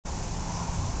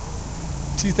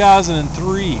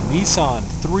2003 Nissan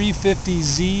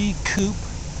 350Z coupe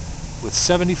with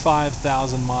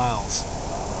 75,000 miles.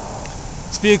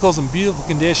 This vehicle's in beautiful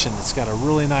condition. It's got a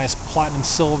really nice platinum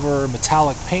silver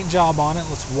metallic paint job on it.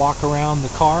 Let's walk around the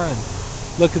car and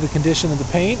look at the condition of the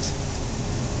paint.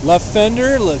 Left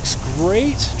fender looks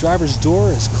great. Driver's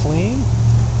door is clean.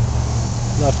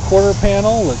 Left quarter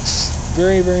panel looks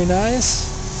very, very nice.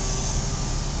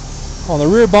 On the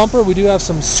rear bumper we do have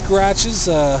some scratches,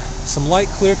 some light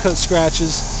clear coat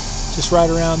scratches just right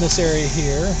around this area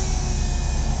here.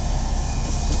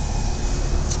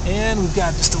 And we've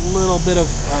got just a little bit of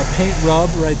paint rub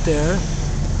right there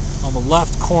on the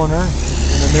left corner.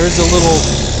 And then there's a little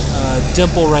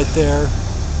dimple right there,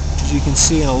 as you can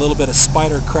see, and a little bit of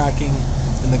spider cracking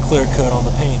in the clear coat on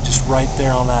the paint, just right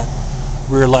there on that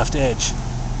rear left edge.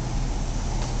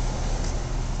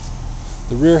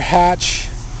 The rear hatch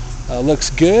looks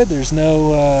good. There's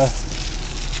no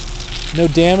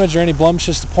damage or any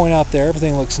blemishes to point out there.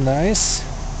 Everything looks nice.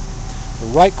 The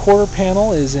right quarter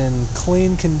panel is in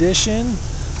clean condition.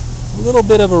 A little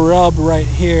bit of a rub right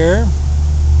here.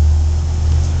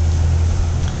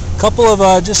 A couple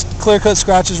of just clear coat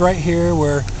scratches right here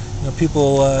where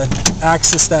people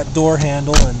access that door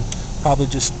handle, and probably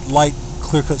just light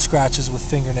clear coat scratches with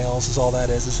fingernails is all that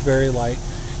is. It's very light.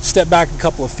 Step back a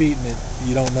couple of feet and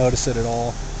you don't notice it at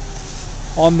all.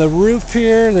 On the roof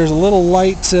here, there's a little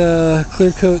light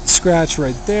clear coat scratch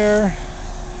right there,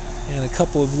 and a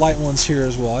couple of light ones here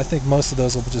as well. I think most of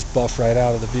those will just buff right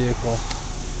out of the vehicle.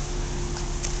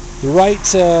 The right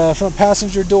front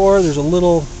passenger door, there's a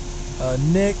little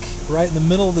nick right in the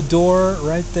middle of the door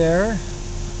right there,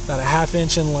 about a ½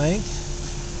 inch in length.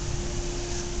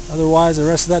 Otherwise, the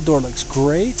rest of that door looks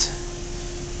great.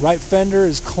 Right fender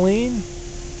is clean.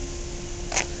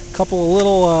 Couple of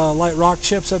little light rock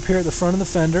chips up here at the front of the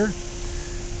fender,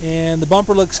 and the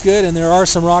bumper looks good, and there are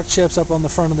some rock chips up on the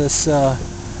front of this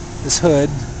this hood.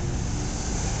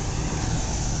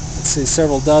 Let's see,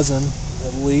 several dozen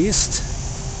at least.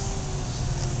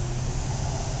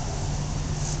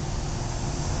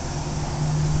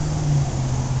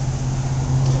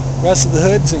 Rest of the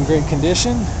hood's in great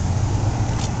condition.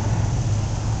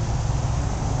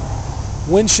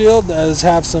 Windshield does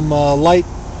have some light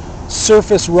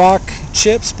surface rock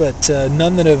chips, but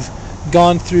none that have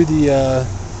gone through the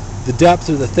depth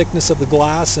or the thickness of the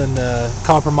glass and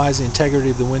compromise the integrity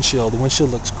of the windshield. The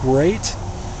windshield looks great.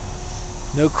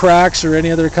 No cracks or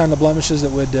any other kind of blemishes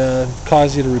that would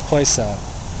cause you to replace that.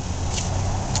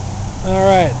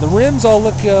 Alright, the rims all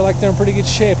look like they're in pretty good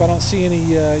shape. I don't see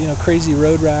any crazy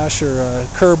road rash or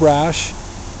curb rash,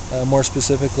 more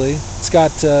specifically. It's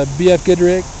got BF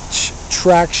Goodrich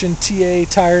traction TA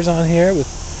tires on here with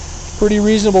pretty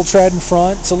reasonable tread in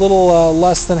front. It's a little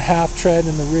less than half tread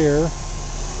in the rear.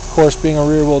 Of course, being a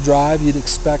rear wheel drive, you'd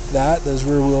expect that. Those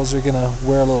rear wheels are going to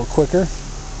wear a little quicker.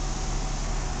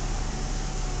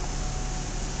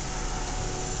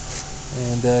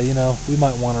 And we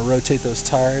might want to rotate those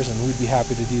tires, and we'd be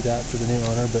happy to do that for the new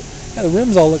owner. But yeah, the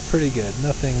rims all look pretty good.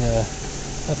 Nothing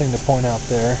to point out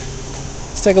there.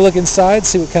 Let's take a look inside,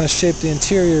 see what kind of shape the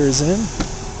interior is in.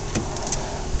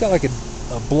 Got like a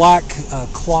black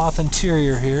cloth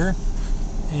interior here,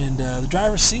 and the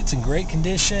driver's seat's in great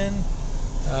condition.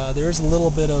 There's a little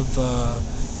bit of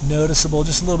noticeable,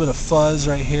 just a little bit of fuzz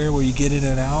right here where you get in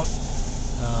and out.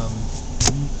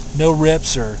 No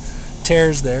rips or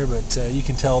tears there, but you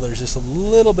can tell there's just a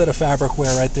little bit of fabric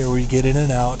wear right there where you get in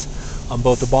and out on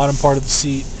both the bottom part of the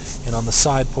seat and on the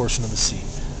side portion of the seat.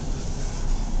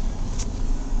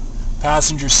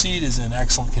 Passenger seat is in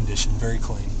excellent condition, very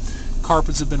clean.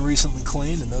 Carpets have been recently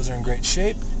cleaned, and those are in great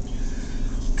shape.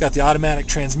 Got the automatic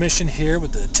transmission here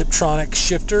with the Tiptronic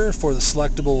shifter for the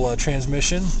selectable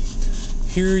transmission.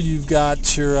 Here you've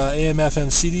got your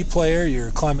AM/FM CD player,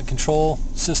 your climate control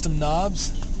system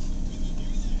knobs,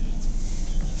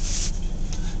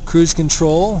 cruise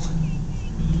control,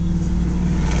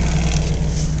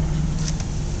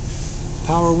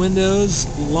 power windows,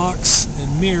 locks,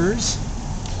 and mirrors.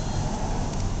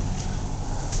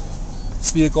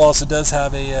 This vehicle also does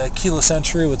have a keyless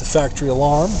entry with the factory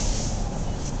alarm.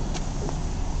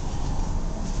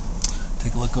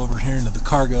 Take a look over here into the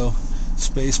cargo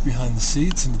space behind the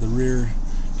seats, into the rear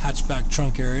hatchback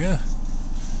trunk area.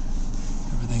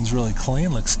 Everything's really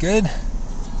clean, looks good.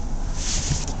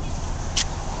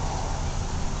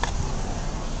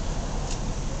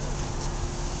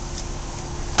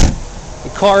 The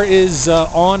car is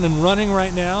on and running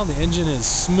right now. The engine is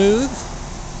smooth.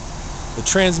 The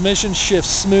transmission shifts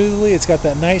smoothly. It's got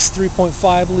that nice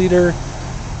 3.5 liter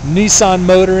Nissan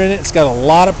motor in it. It's got a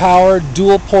lot of power,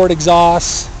 dual port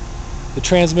exhaust, The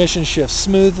transmission shifts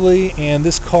smoothly, and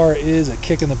this car is a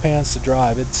kick in the pants to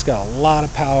drive. It's got a lot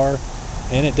of power,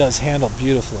 and it does handle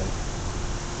beautifully.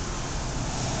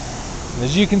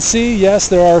 As you can see, yes,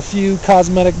 there are a few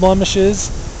cosmetic blemishes,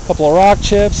 a couple of rock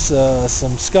chips,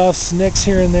 some scuffs, nicks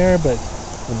here and there, but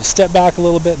when you step back a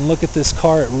little bit and look at this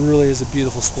car, it really is a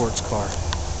beautiful sports car.